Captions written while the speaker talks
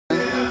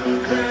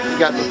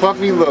got the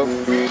puffy look.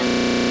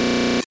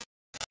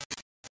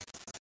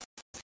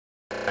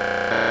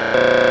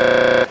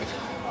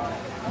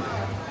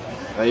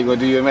 Are you gonna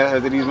do your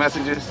after these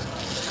messages?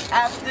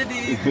 After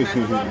these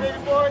messages,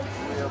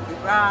 we'll be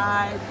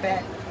right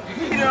back.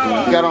 You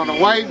got on a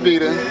white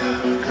beater.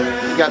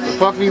 You got the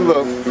puffy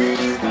look.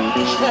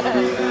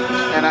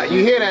 And you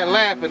hear that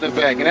laugh in the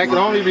back, and that can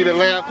only be the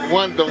laugh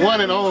of the one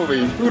and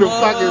only. Who the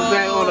fuck is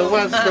that on the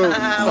West Coast?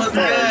 What's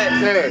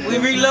good? We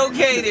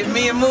relocated.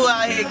 Me and Moo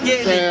out here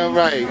getting Damn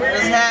right.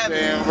 What's happening?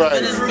 Damn right.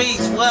 Venice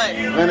Beach, what?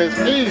 Venice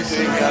Beach.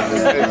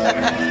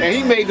 And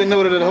he made the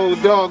note of the whole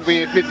dog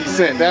being 50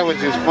 Cent. That was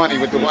just funny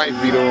with the white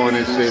beater on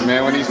and shit,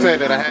 man. When he said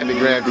that, I had to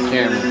grab the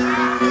camera.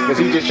 Because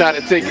he just tried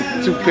to take it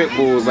to 2 pit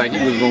bulls like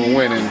he was going to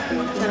win. And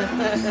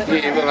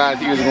he didn't realize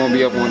he was going to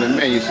be up on the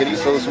menu. Shit,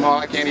 he's so small,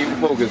 I can't even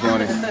focus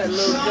on it.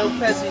 Little Joe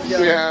Pesci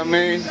joke. Yeah, I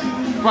mean,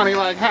 funny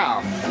like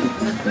how?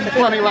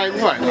 Funny like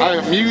what? I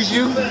amuse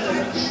you?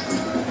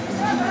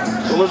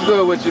 So what's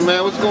good with you,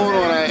 man? What's going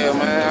on out here,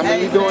 man? I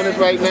mean, you doing this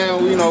right now,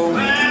 you know.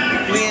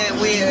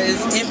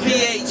 It's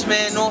MPH,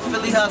 man, North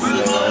Philly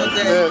Hustlers all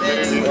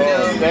day,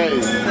 Yeah, all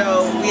day.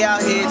 So we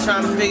out here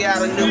trying to figure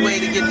out a new way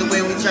to get the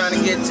way we trying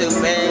to get to,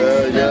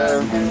 man.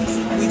 Yeah.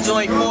 We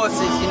join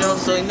forces, you know,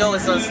 so you know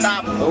it's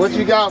unstoppable. So what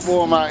you got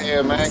for them out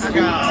here, man? I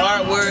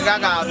got artwork, I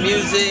got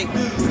music.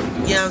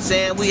 You know what I'm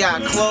saying? We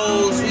got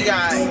clothes, we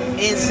got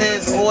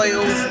incense,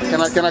 oils.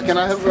 Can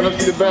I help let them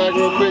see the bag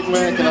real quick,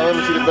 man? Can I let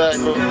them see the bag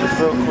real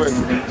quick?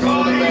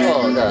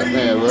 Oh, god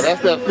damn, well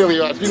that's that Philly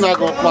art you're not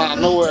gonna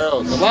find nowhere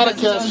else. A lot of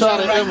cats try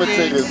to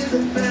imitate us,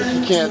 but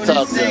you can't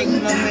top that. You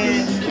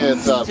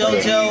can't top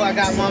that. JoJo, I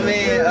got my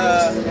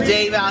man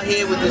Dave out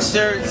here with the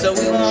shirt, so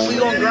we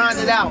gonna grind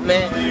it out,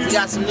 man. We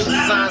got some new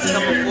designs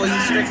coming for you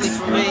strictly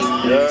for me.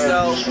 Yeah.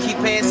 So keep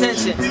paying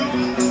attention.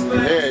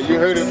 Yeah, you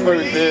heard it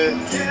first,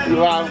 man. You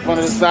live in front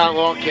of the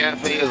Sidewalk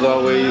Cafe as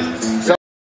always.